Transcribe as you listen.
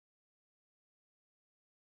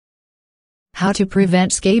How to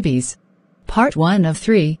prevent scabies. Part 1 of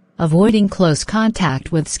 3, Avoiding close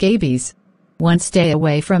contact with scabies. 1. Stay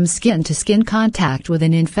away from skin-to-skin contact with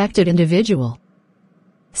an infected individual.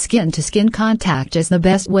 Skin-to-skin contact is the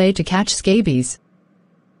best way to catch scabies.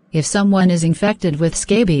 If someone is infected with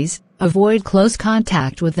scabies, avoid close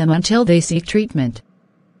contact with them until they seek treatment.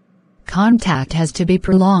 Contact has to be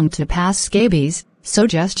prolonged to pass scabies, so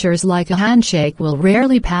gestures like a handshake will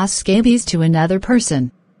rarely pass scabies to another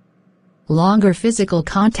person. Longer physical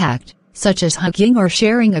contact, such as hugging or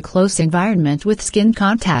sharing a close environment with skin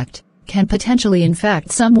contact, can potentially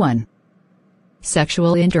infect someone.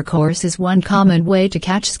 Sexual intercourse is one common way to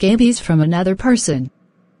catch scabies from another person.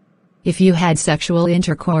 If you had sexual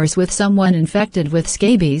intercourse with someone infected with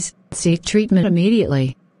scabies, seek treatment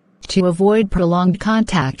immediately. To avoid prolonged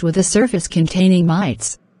contact with a surface containing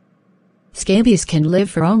mites. Scabies can live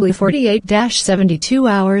for only 48-72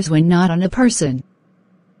 hours when not on a person.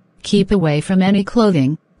 Keep away from any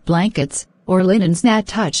clothing, blankets, or linens that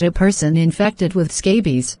touch a person infected with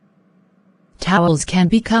scabies. Towels can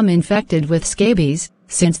become infected with scabies,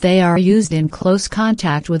 since they are used in close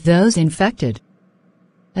contact with those infected.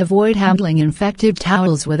 Avoid handling infected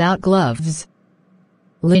towels without gloves.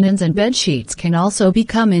 Linens and bedsheets can also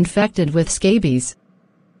become infected with scabies.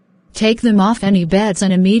 Take them off any beds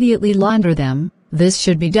and immediately launder them. This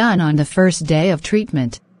should be done on the first day of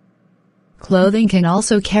treatment. Clothing can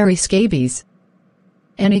also carry scabies.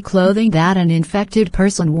 Any clothing that an infected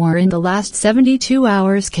person wore in the last 72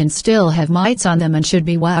 hours can still have mites on them and should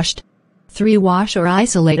be washed. 3. Wash or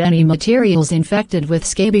isolate any materials infected with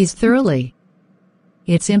scabies thoroughly.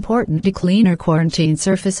 It's important to clean or quarantine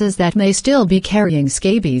surfaces that may still be carrying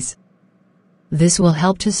scabies. This will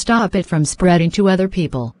help to stop it from spreading to other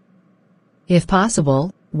people. If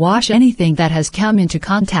possible, wash anything that has come into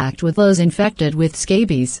contact with those infected with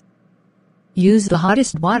scabies. Use the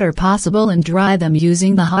hottest water possible and dry them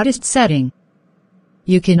using the hottest setting.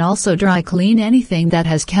 You can also dry clean anything that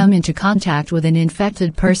has come into contact with an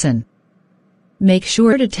infected person. Make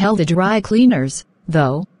sure to tell the dry cleaners,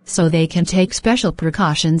 though, so they can take special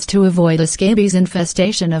precautions to avoid a scabies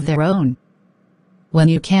infestation of their own. When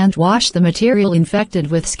you can't wash the material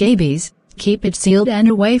infected with scabies, keep it sealed and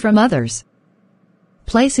away from others.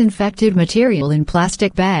 Place infected material in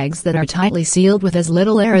plastic bags that are tightly sealed with as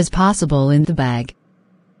little air as possible in the bag.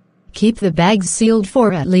 Keep the bags sealed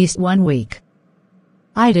for at least 1 week.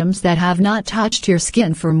 Items that have not touched your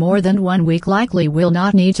skin for more than 1 week likely will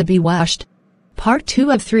not need to be washed. Part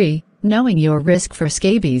 2 of 3, Knowing your risk for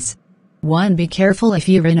scabies. 1. Be careful if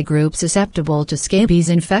you're in a group susceptible to scabies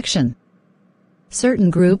infection. Certain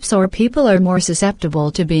groups or people are more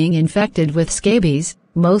susceptible to being infected with scabies,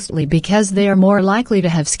 mostly because they are more likely to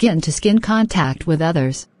have skin-to-skin contact with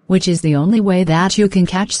others, which is the only way that you can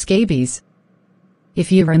catch scabies.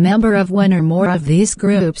 If you're a member of one or more of these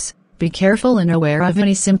groups, be careful and aware of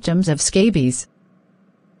any symptoms of scabies.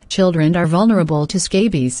 Children are vulnerable to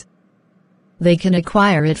scabies. They can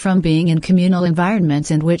acquire it from being in communal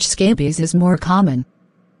environments in which scabies is more common.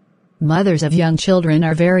 Mothers of young children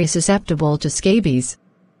are very susceptible to scabies.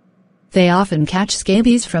 They often catch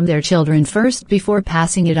scabies from their children first before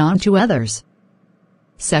passing it on to others.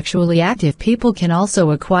 Sexually active people can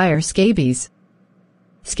also acquire scabies.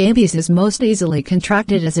 Scabies is most easily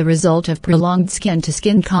contracted as a result of prolonged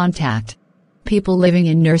skin-to-skin contact. People living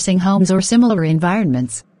in nursing homes or similar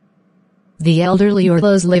environments. The elderly or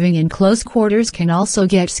those living in close quarters can also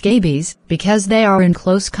get scabies because they are in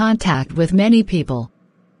close contact with many people.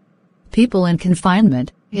 People in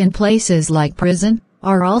confinement, in places like prison,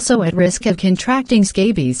 are also at risk of contracting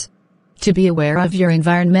scabies. To be aware of your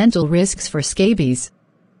environmental risks for scabies.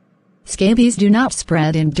 Scabies do not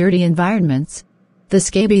spread in dirty environments. The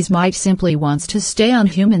scabies mite simply wants to stay on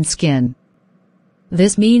human skin.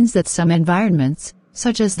 This means that some environments,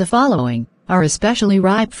 such as the following, are especially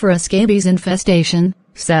ripe for a scabies infestation.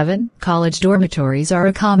 7. College dormitories are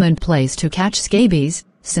a common place to catch scabies,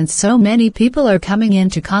 since so many people are coming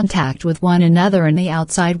into contact with one another in the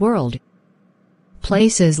outside world.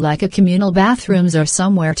 Places like communal bathrooms are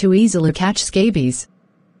somewhere to easily catch scabies.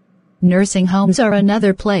 Nursing homes are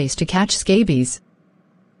another place to catch scabies.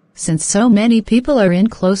 Since so many people are in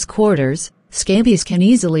close quarters, scabies can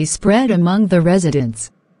easily spread among the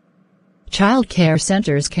residents. Child care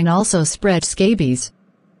centers can also spread scabies.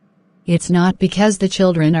 It's not because the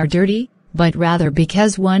children are dirty, but rather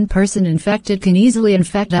because one person infected can easily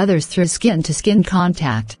infect others through skin-to-skin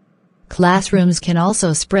contact. Classrooms can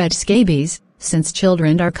also spread scabies, since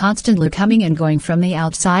children are constantly coming and going from the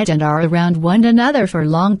outside and are around one another for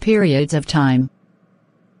long periods of time.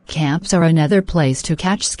 Camps are another place to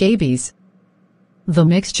catch scabies. The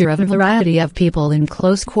mixture of a variety of people in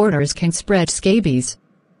close quarters can spread scabies.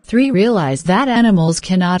 3. Realize that animals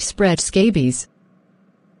cannot spread scabies.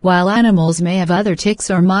 While animals may have other ticks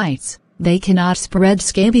or mites, they cannot spread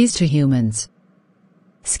scabies to humans.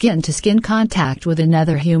 Skin-to-skin contact with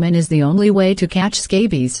another human is the only way to catch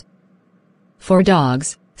scabies. For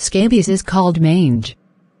dogs, scabies is called mange.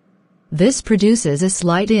 This produces a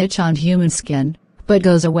slight itch on human skin, but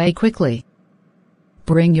goes away quickly.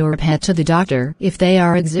 Bring your pet to the doctor if they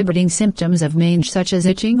are exhibiting symptoms of mange such as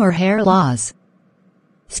itching or hair loss.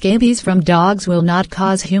 Scabies from dogs will not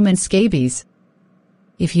cause human scabies.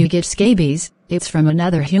 If you get scabies, it's from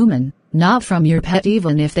another human, not from your pet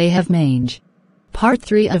even if they have mange. Part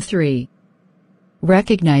 3 of 3.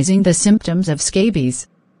 Recognizing the symptoms of scabies.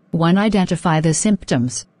 1. Identify the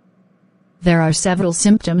symptoms. There are several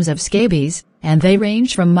symptoms of scabies, and they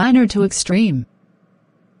range from minor to extreme.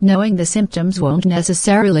 Knowing the symptoms won't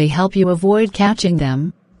necessarily help you avoid catching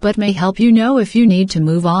them, but may help you know if you need to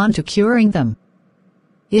move on to curing them.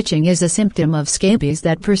 Itching is a symptom of scabies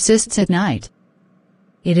that persists at night.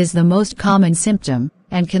 It is the most common symptom,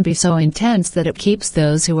 and can be so intense that it keeps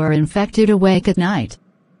those who are infected awake at night.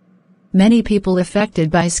 Many people affected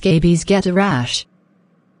by scabies get a rash.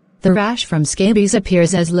 The rash from scabies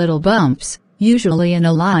appears as little bumps, usually in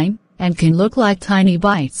a line, and can look like tiny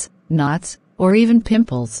bites, knots, or even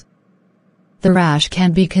pimples. The rash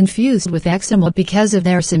can be confused with eczema because of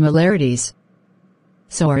their similarities.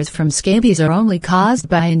 Sores from scabies are only caused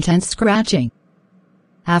by intense scratching.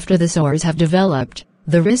 After the sores have developed,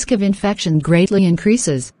 the risk of infection greatly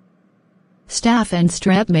increases. Staph and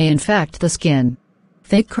strep may infect the skin.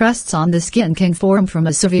 Thick crusts on the skin can form from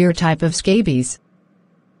a severe type of scabies.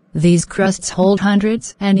 These crusts hold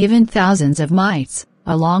hundreds and even thousands of mites,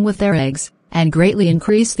 along with their eggs, and greatly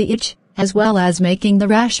increase the itch, as well as making the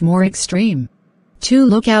rash more extreme. 2.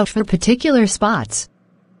 Look out for particular spots.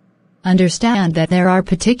 Understand that there are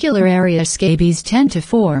particular areas scabies tend to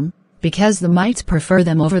form, because the mites prefer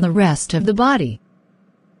them over the rest of the body.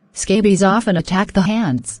 Scabies often attack the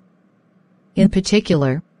hands. In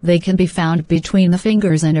particular, they can be found between the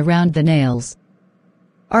fingers and around the nails.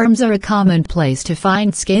 Arms are a common place to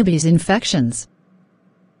find scabies infections.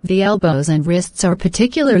 The elbows and wrists are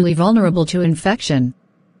particularly vulnerable to infection.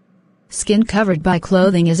 Skin covered by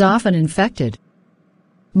clothing is often infected.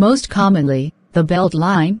 Most commonly, the belt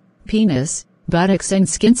line, penis, buttocks and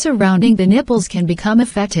skin surrounding the nipples can become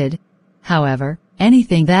affected. However,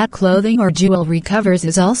 anything that clothing or jewelry covers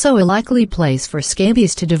is also a likely place for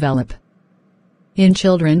scabies to develop. In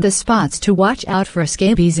children, the spots to watch out for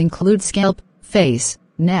scabies include scalp, face,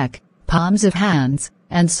 neck, palms of hands,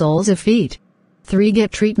 and soles of feet. 3.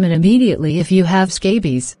 Get treatment immediately if you have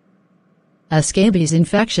scabies. A scabies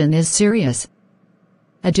infection is serious.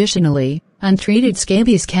 Additionally, untreated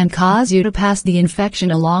scabies can cause you to pass the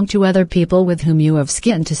infection along to other people with whom you have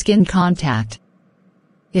skin-to-skin contact.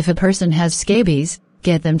 If a person has scabies,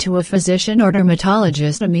 get them to a physician or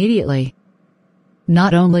dermatologist immediately.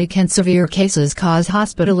 Not only can severe cases cause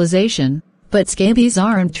hospitalization, but scabies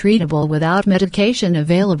aren't treatable without medication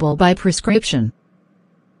available by prescription.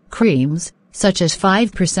 Creams, such as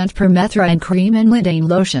 5% permethrin cream and lidane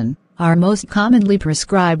lotion, are most commonly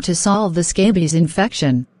prescribed to solve the scabies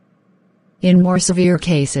infection. In more severe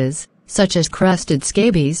cases, such as crusted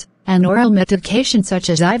scabies, an oral medication such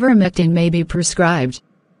as ivermectin may be prescribed.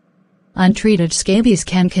 Untreated scabies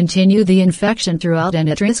can continue the infection throughout an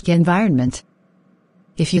at-risk environment.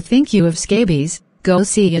 If you think you have scabies, go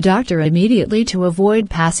see a doctor immediately to avoid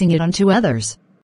passing it on to others.